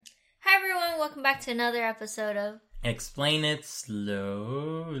welcome back to another episode of Explain It Slowly.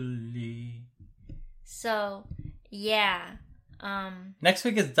 So, yeah. Next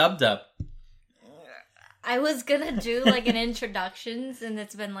week is Dub Dub. I was gonna do like an introductions and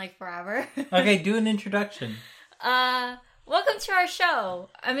it's been like forever. Okay, do an introduction. Welcome to our show.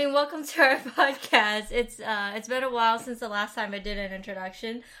 Welcome to our podcast. It's been a while since the last time I did an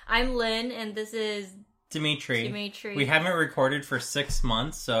introduction. I'm Lynn and this is Dimitri. We haven't recorded for 6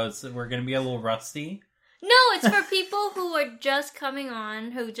 months, so we're going to be a little rusty. No, it's for people who are just coming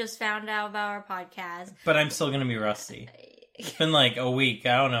on, who just found out about our podcast. But I'm still going to be rusty. It's been like a week.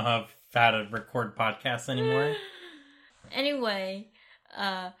 I don't know how to record podcasts anymore. Anyway.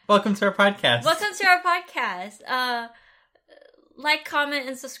 Welcome to our podcast. Welcome to our podcast. Like, comment,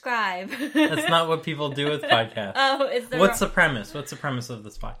 and subscribe. That's not what people do with podcasts. Oh, What's the premise? What's the premise of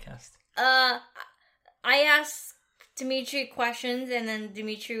this podcast? I asked Dimitri questions, and then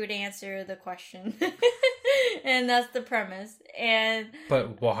Dimitri would answer the question. And that's the premise.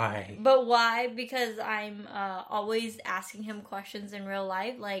 But why? Because I'm always asking him questions in real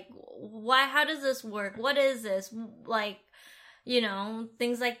life. Like, why? How does this work? What is this? Like,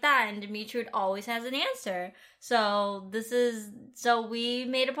 things like that. And Dimitri always has an answer. So we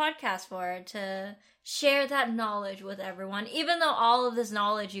made a podcast for it to share that knowledge with everyone. Even though all of this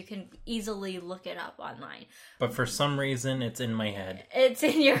knowledge, you can easily look it up online. But for some reason, it's in my head. It's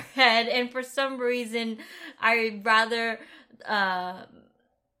in your head. And for some reason, I'd rather...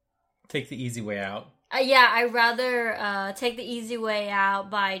 take the easy way out. I'd rather take the easy way out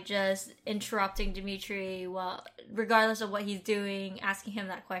by just interrupting Dimitri, regardless of what he's doing, asking him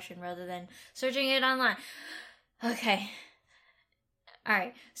that question rather than searching it online. Okay.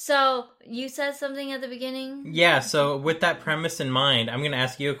 Alright, so you said something at the beginning? Yeah, so with that premise in mind, I'm going to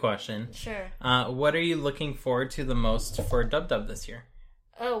ask you a question. Sure. What are you looking forward to the most for Dub Dub this year?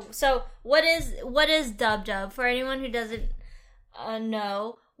 Oh, so what is Dub Dub? For anyone who doesn't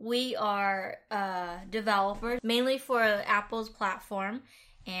know, we are developers, mainly for Apple's platform,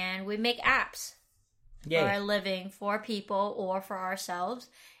 and we make apps for a living for people or for ourselves.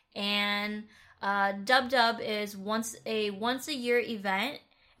 And Dub Dub is once a year event,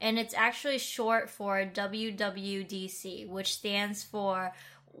 and it's actually short for WWDC, which stands for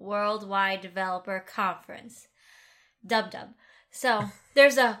Worldwide Developer Conference. Dub Dub. So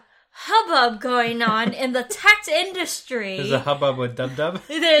there's a hubbub going on in the tech industry. There's a hubbub with Dub Dub?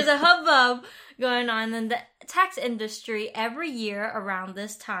 There's a hubbub going on in the tech industry every year around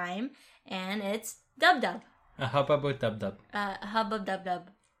this time, and it's Dub Dub. A hubbub with Dub Dub. A hubbub Dub Dub.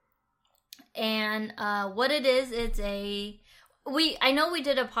 And what it is, I know we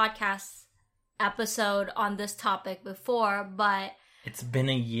did a podcast episode on this topic before, but it's been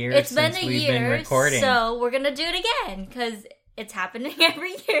a year since we've been recording. So we're going to do it again, because it's happening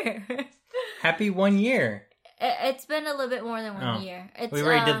every year. Happy 1 year. It's been a little bit more than 1 year. We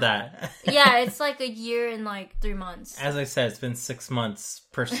already did that. Yeah, it's like a year and like 3 months. As I said, it's been 6 months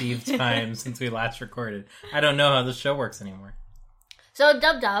perceived time since we last recorded. I don't know how the show works anymore. So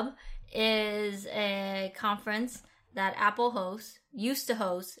Dub Dub is a conference that Apple used to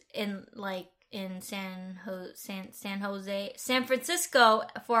host in San Francisco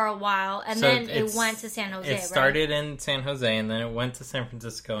for a while, and then it went to San Jose. It started in San Jose, and then it went to San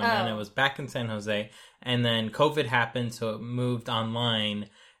Francisco, and then it was back in San Jose, and then COVID happened, so it moved online,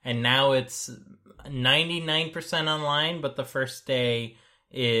 and now it's 99% online, but the first day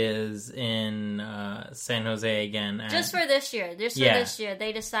is in San Jose again. Just for this year. This year,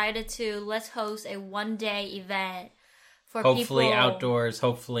 they decided to let's host a 1-day event for hopefully people. Outdoors,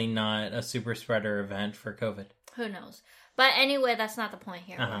 hopefully not a super spreader event for COVID. Who knows? But anyway, that's not the point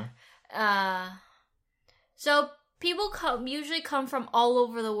here. So people usually come from all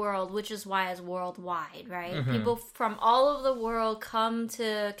over the world, which is why it's worldwide, right? Mm-hmm. People from all over the world come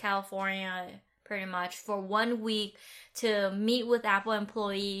to California pretty much for 1 week to meet with Apple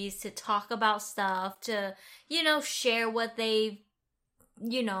employees, to talk about stuff, to, share what they've,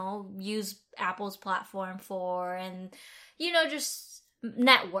 use Apple's platform for, and, just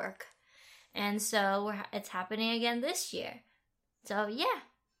network. And so it's happening again this year. So, yeah.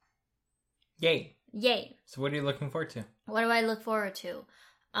 Yay. So what are you looking forward to? What do I look forward to?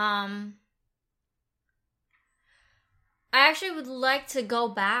 I actually would like to go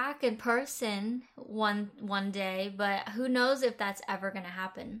back in person one day, but who knows if that's ever going to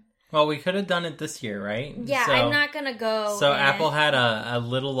happen. Well, we could have done it this year, right? Yeah, I'm not going to go. So Apple had a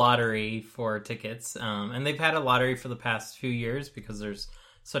little lottery for tickets, and they've had a lottery for the past few years because there's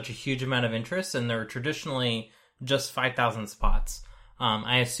such a huge amount of interest, and there are traditionally just 5,000 spots.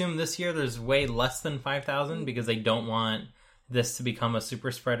 I assume this year there's way less than 5,000 because they don't want this to become a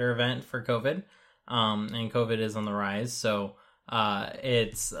super spreader event for COVID. And COVID is on the rise. So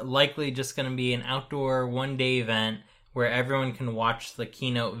it's likely just going to be an outdoor one-day event where everyone can watch the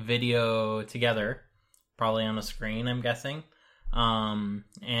keynote video together, probably on a screen, I'm guessing. And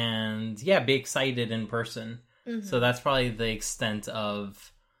yeah, be excited in person. Mm-hmm. So that's probably the extent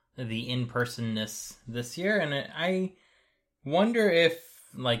of the in-personness this year. And I wonder if,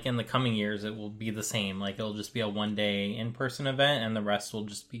 like, in the coming years, it will be the same. Like, it'll just be a one-day in-person event and the rest will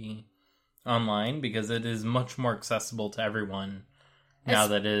just be online, because it is much more accessible to everyone now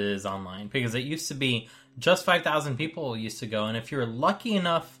that it is online. Because it used to be just 5,000 people used to go, and if you're lucky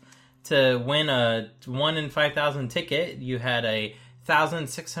enough to win a 1 in 5,000 ticket, you had a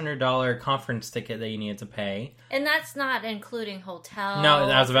 $1,600 conference ticket that you needed to pay. And that's not including hotels. No,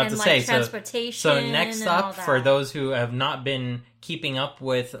 I was about to say. Transportation. So next up, for those who have not been keeping up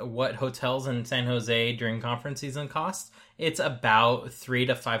with what hotels in San Jose during conference season cost, it's about $300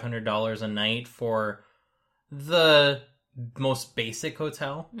 to $500 a night for the most basic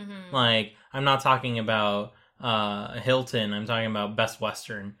hotel. Mm-hmm. Like, I'm not talking about Hilton. I'm talking about Best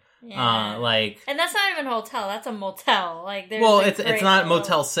Western. Yeah. And that's not even a hotel. That's a motel. Like, it's not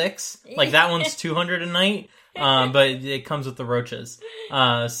Motel 6. Like, that one's $200 a night. But it comes with the roaches.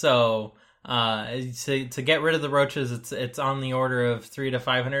 So to get rid of the roaches, it's on the order of $300 to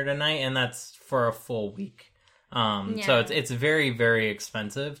 $500 a night, and that's for a full week. So it's very, very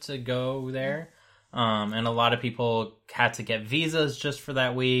expensive to go there. And a lot of people had to get visas just for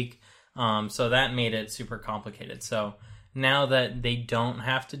that week. So that made it super complicated. So now that they don't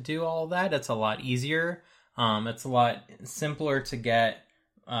have to do all that, it's a lot easier. It's a lot simpler to get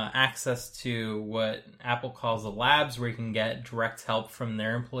access to what Apple calls the labs, where you can get direct help from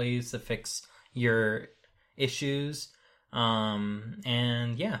their employees to fix your issues.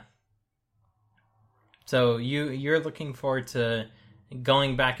 And yeah. So you're looking forward to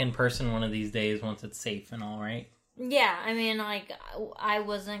going back in person one of these days once it's safe and all, right? Yeah, I mean, like, I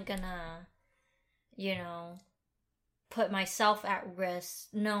wasn't gonna, put myself at risk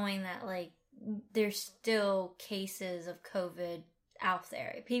knowing that, like, there's still cases of COVID out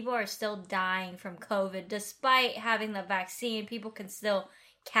there. People are still dying from COVID. Despite having the vaccine, people can still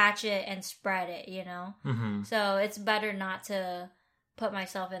catch it and spread it, Mm-hmm. So it's better not to put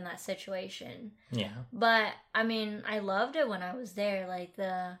myself in that situation. Yeah. But, I mean, I loved it when I was there. Like,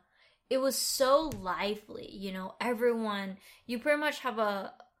 it was so lively, everyone, you pretty much have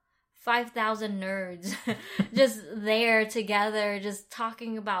a 5,000 nerds just there together, just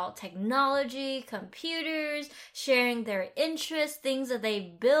talking about technology, computers, sharing their interests, things that they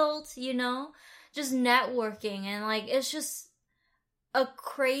built, just networking. And, like, it's just a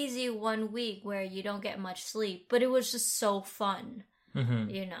crazy 1 week where you don't get much sleep, but it was just so fun.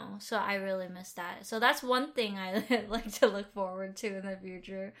 Mm-hmm. So I really miss that. So that's one thing I like to look forward to in the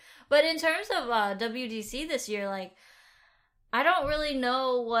future. But in terms of WDC this year, like, I don't really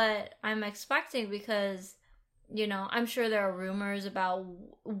know what I'm expecting because, I'm sure there are rumors about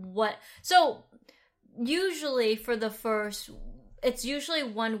what. So usually it's usually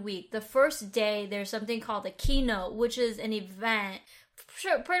 1 week. The first day, there's something called a keynote, which is an event,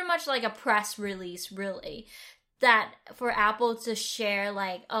 pretty much like a press release, really, that for Apple to share,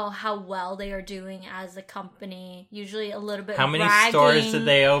 like, how well they are doing as a company. Usually a little bit how many bragging. Stores did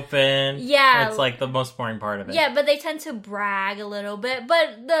they open? Yeah. It's like the most boring part of it. Yeah, but they tend to brag a little bit.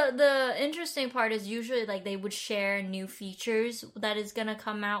 But the interesting part is usually, like, they would share new features that is going to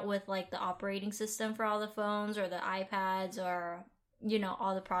come out with, like, the operating system for all the phones or the iPads or,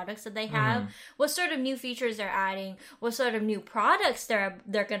 all the products that they have. Mm-hmm. What sort of new features they're adding, what sort of new products they're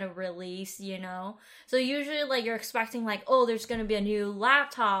going to release, So usually, like, you're expecting, like, there's going to be a new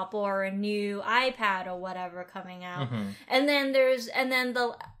laptop or a new iPad or whatever coming out. Mm-hmm. And then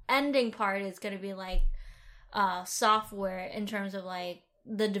the ending part is going to be, like, software in terms of, like,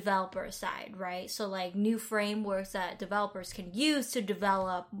 the developer side, right? So, like, new frameworks that developers can use to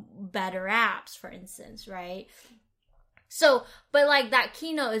develop better apps, for instance, right? So, but, like, that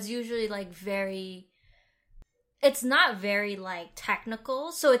keynote is usually, like, it's not very, like,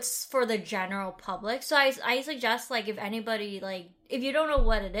 technical, so it's for the general public. So I suggest, like, if anybody, like, if you don't know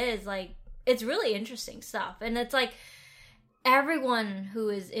what it is, like, it's really interesting stuff. And it's, like, everyone who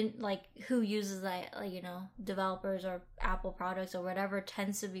is in, like, who uses that, like, developers or Apple products or whatever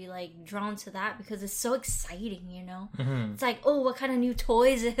tends to be, like, drawn to that because it's so exciting, Mm-hmm. It's like, what kind of new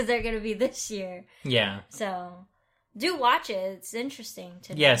toys is there going to be this year? Yeah. So do watch it. It's interesting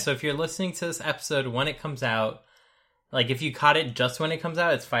to know. Yeah, so if you're listening to this episode when it comes out, like, if you caught it just when it comes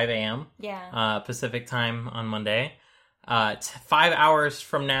out, it's 5 a.m. Yeah. Pacific time on Monday. 5 hours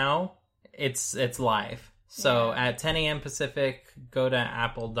from now, it's live. So at 10 a.m. Pacific, go to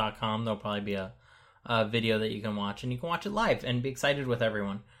apple.com. There'll probably be a video that you can watch, and you can watch it live and be excited with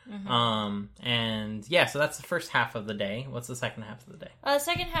everyone. And yeah, so that's the first half of the day. What's the second half of the day? The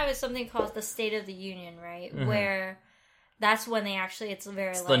second half is something called the State of the Union, right? Where that's when they actually, it's the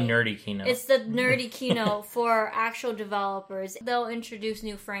nerdy keynote. It's the nerdy keynote for actual developers. They'll introduce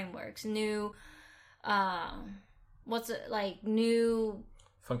new frameworks, new, new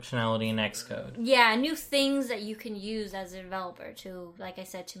functionality in Xcode. Yeah, new things that you can use as a developer to, like I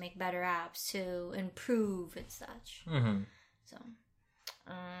said, to make better apps, to improve and such. So,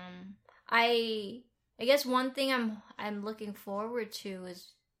 I guess one thing I'm looking forward to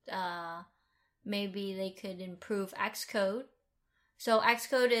is maybe they could improve Xcode. So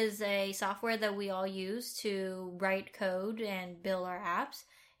Xcode is a software that we all use to write code and build our apps,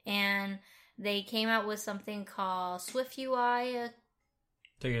 and they came out with something called SwiftUI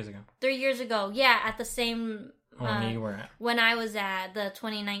 3 years ago. 3 years ago, yeah, at the same when you were at. When I was at the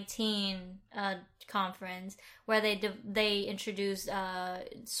 2019 conference, where they introduced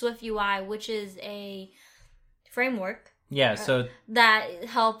SwiftUI, which is a framework. Yeah, so that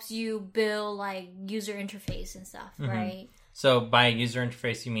helps you build like user interface and stuff, right? So by user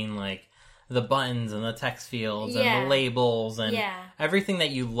interface, you mean like the buttons and the text fields and the labels and everything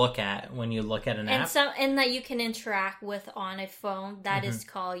that you look at when you look at an app. And that you can interact with on a phone. That is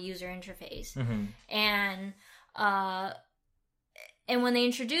called user interface. And when they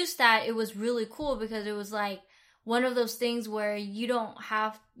introduced that, it was really cool because it was like one of those things where you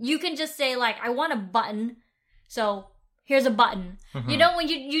can just say like, I want a button. So here's a button. You know, when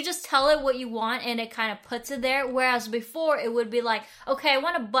you just tell it what you want and it kind of puts it there. Whereas before it would be like, okay, I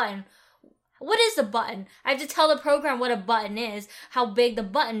want a button. What is a button? I have to tell the program what a button is, how big the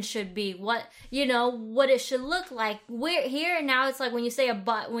button should be, what it should look like. Here now it's like when you say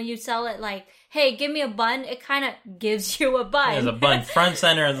when you sell it like, hey, give me a button, it kind of gives you a button. There's a button front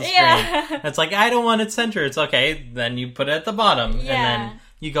center of the screen. It's like, I don't want it center. It's okay. Then you put it at the bottom. And then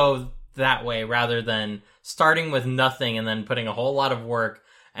you go that way rather than starting with nothing and then putting a whole lot of work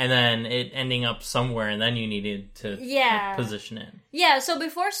and then it ending up somewhere, and then you needed to position it. Yeah, so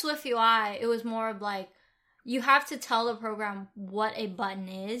before SwiftUI, it was more of like, you have to tell the program what a button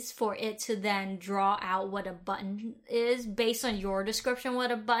is for it to then draw out what a button is based on your description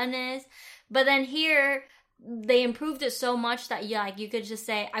what a button is. But then here, they improved it so much that you could just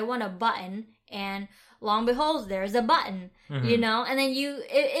say, I want a button, and lo and behold, there's a button, you know? And then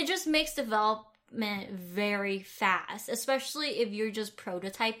it just makes development very fast, especially if you're just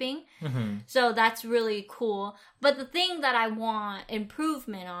prototyping. So that's really cool. But the thing that I want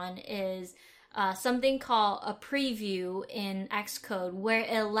improvement on is something called a preview in Xcode, where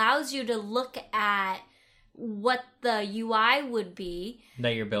it allows you to look at what the UI would be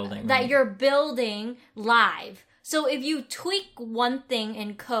that you're building live. So if you tweak one thing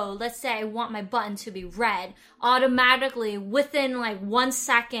in code, let's say I want my button to be red, automatically within like 1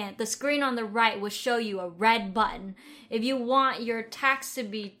 second, the screen on the right will show you a red button. If you want your text to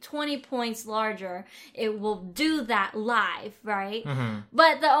be 20 points larger, it will do that live, right?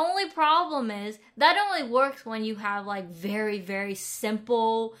 But the only problem is that only works when you have like very, very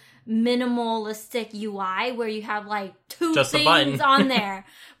simple, minimalistic UI where you have like two things on there.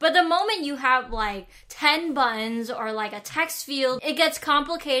 But the moment you have like 10 buttons or like a text field, it gets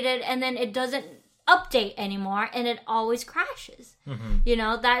complicated and then it doesn't update anymore and it always crashes. You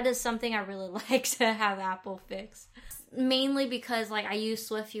know, that is something I really like to have Apple fix. Mainly because like I use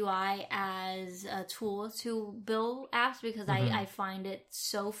SwiftUI as a tool to build apps because I find it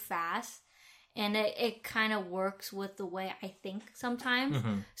so fast. And it kind of works with the way I think sometimes.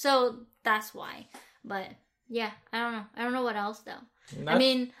 So that's why. But yeah, I don't know what else though. I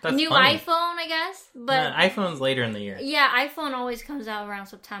mean, new funny. iPhone, I guess. But iPhone's later in the year. Yeah, iPhone always comes out around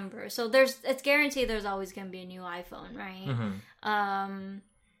September. So it's guaranteed there's always going to be a new iPhone, right? I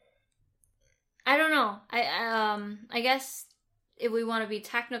don't know. I guess if we want to be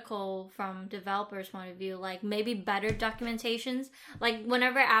technical from developers' point of view, like maybe better documentations. Like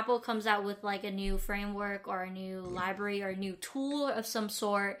whenever Apple comes out with like a new framework or a new library or a new tool of some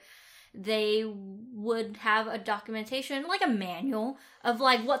sort, they would have a documentation, like a manual of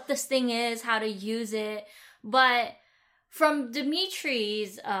like what this thing is, how to use it. But from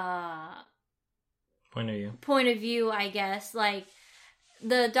Dimitri's point of view, I guess, like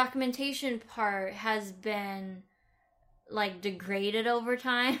the documentation part has been like degraded over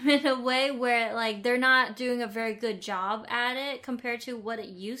time in a way where like they're not doing a very good job at it compared to what it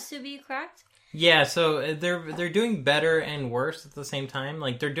used to be, correct? Yeah, so they're doing better and worse at the same time.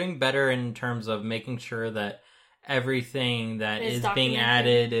 Like they're doing better in terms of making sure that everything that is being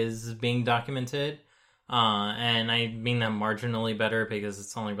added is being documented. And I mean that marginally better because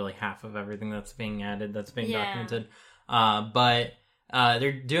it's only really half of everything that's being added, that's being documented. But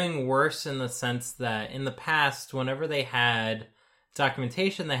they're doing worse in the sense that in the past, whenever they had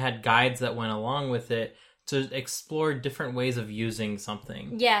documentation, they had guides that went along with it to explore different ways of using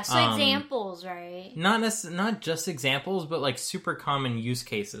something. Yeah, so examples, right? Not just examples, but like super common use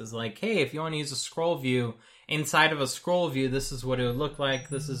cases. Like, hey, if you want to use a scroll view, inside of a scroll view, this is what it would look like.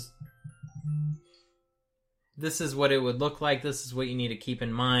 This is what it would look like. This is what you need to keep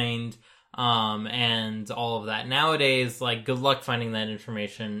in mind. And all of that. Nowadays, like, good luck finding that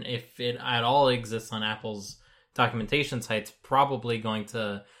information. If it at all exists on Apple's documentation site, it's probably going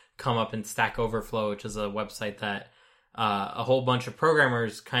to come up in Stack Overflow, which is a website that a whole bunch of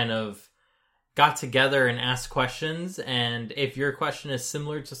programmers kind of got together and asked questions. And if your question is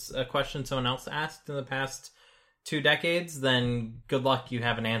similar to a question someone else asked in the past 2 decades, then good luck, you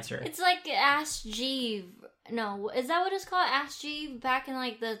have an answer. It's like Ask Jeeves. No, is that what it's called? Ask Jeeves back in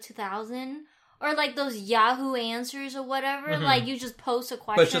like the 2000? Or like those Yahoo Answers or whatever. Mm-hmm. Like you just post a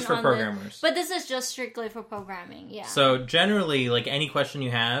question. But just for programmers. But this is just strictly for programming, yeah. So generally, like any question you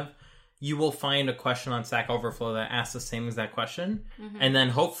have, you will find a question on Stack Overflow that asks the same exact question. Mm-hmm. And then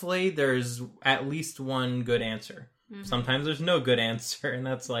hopefully there's at least one good answer. Mm-hmm. Sometimes there's no good answer, and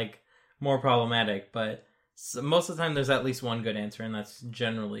that's like more problematic. But most of the time there's at least one good answer, and that's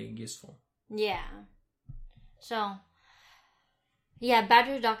generally useful. Yeah. So, yeah,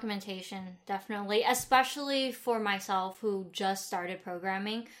 better documentation, definitely. Especially for myself who just started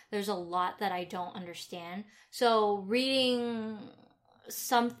programming. There's a lot that I don't understand. So, reading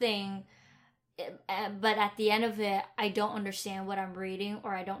something, but at the end of it, I don't understand what I'm reading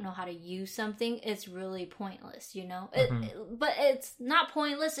or I don't know how to use something, it's really pointless, you know? Mm-hmm. But it's not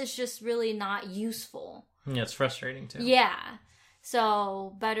pointless, it's just really not useful. Yeah, it's frustrating too. Yeah.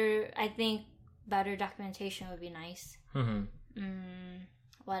 So, I think better documentation would be nice. Mm-hmm.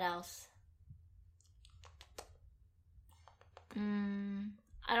 What else?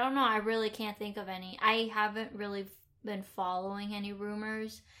 I don't know. I really can't think of any. I haven't really been following any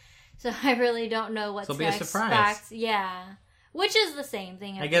rumors, so I really don't know what to expect. Be a surprise. Yeah, which is the same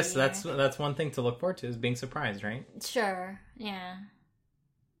thing. I guess that's one thing to look forward to, is being surprised, right? Sure. Yeah.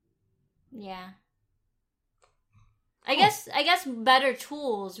 Yeah. I guess better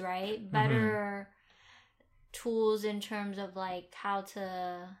tools, right? Better tools in terms of like how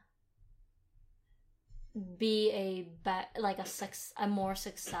to be a more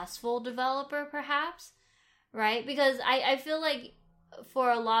successful developer, perhaps, right? Because I feel like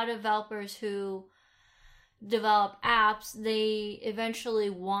for a lot of developers who develop apps, they eventually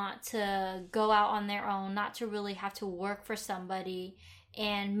want to go out on their own, not to really have to work for somebody,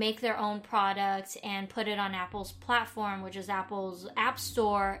 and make their own products and put it on Apple's platform, which is Apple's App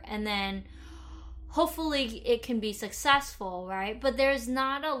Store, and then hopefully it can be successful, right? But there's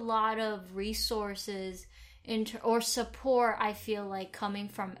not a lot of resources or support, I feel like, coming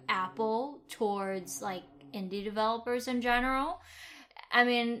from Apple towards like indie developers in general. I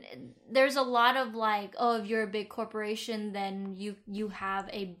mean, there's a lot of like, oh, if you're a big corporation, then you have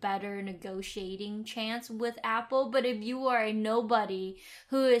a better negotiating chance with Apple. But if you are a nobody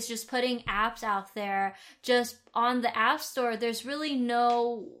who is just putting apps out there just on the App Store, there's really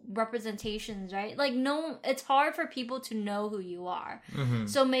no representations, right? Like, no, it's hard for people to know who you are. Mm-hmm.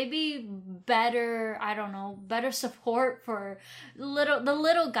 So maybe better support for the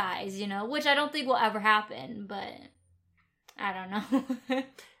little guys, you know, which I don't think will ever happen, but I don't know.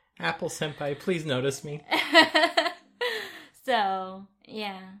 Apple Senpai, please notice me. So,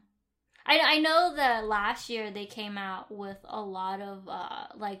 yeah. I know that last year they came out with a lot of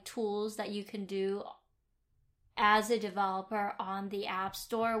like tools that you can do as a developer on the App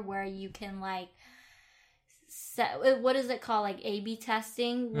Store, where you can like what is it called, like A/B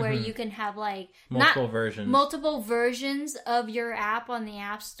testing, where you can have like multiple versions of your app on the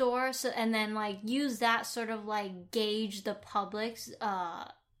App Store, so and then like use that sort of like gauge the public's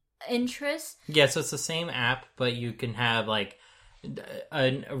interest. Yeah, so it's the same app, but you can have like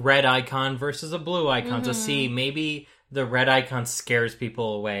a red icon versus a blue icon to see maybe the red icon scares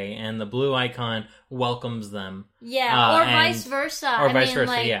people away and the blue icon welcomes them. Yeah, or vice versa. Or vice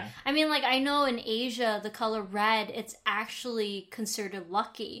versa, yeah. I mean, like, I know in Asia, the color red, it's actually considered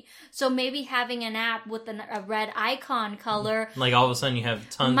lucky. So maybe having an app with a red icon color, like, all of a sudden you have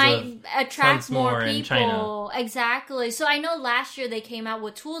might attract more people. In China. Exactly. So I know last year they came out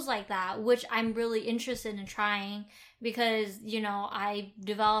with tools like that, which I'm really interested in trying. Because, you know, I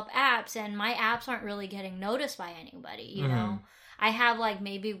develop apps and my apps aren't really getting noticed by anybody, you know. I have like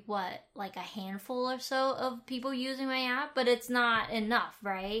maybe like a handful or so of people using my app, but it's not enough,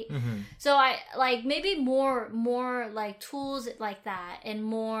 right? So I like maybe more like tools like that, and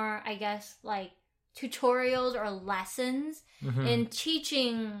more, I guess, like tutorials or lessons in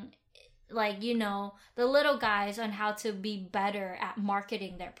teaching, like, you know, the little guys on how to be better at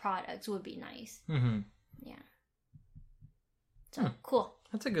marketing their products would be nice. Yeah. So cool.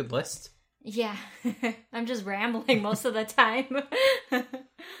 That's a good list. Yeah. I'm just rambling most of the time. Well,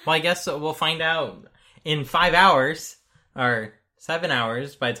 I guess we'll find out in 5 hours or 7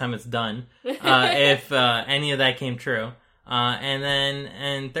 hours by the time it's done if any of that came true. And then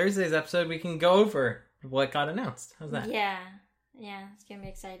in Thursday's episode, we can go over what got announced. How's that? Yeah. Yeah. It's going to be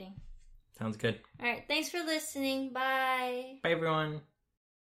exciting. Sounds good. All right. Thanks for listening. Bye. Bye, everyone.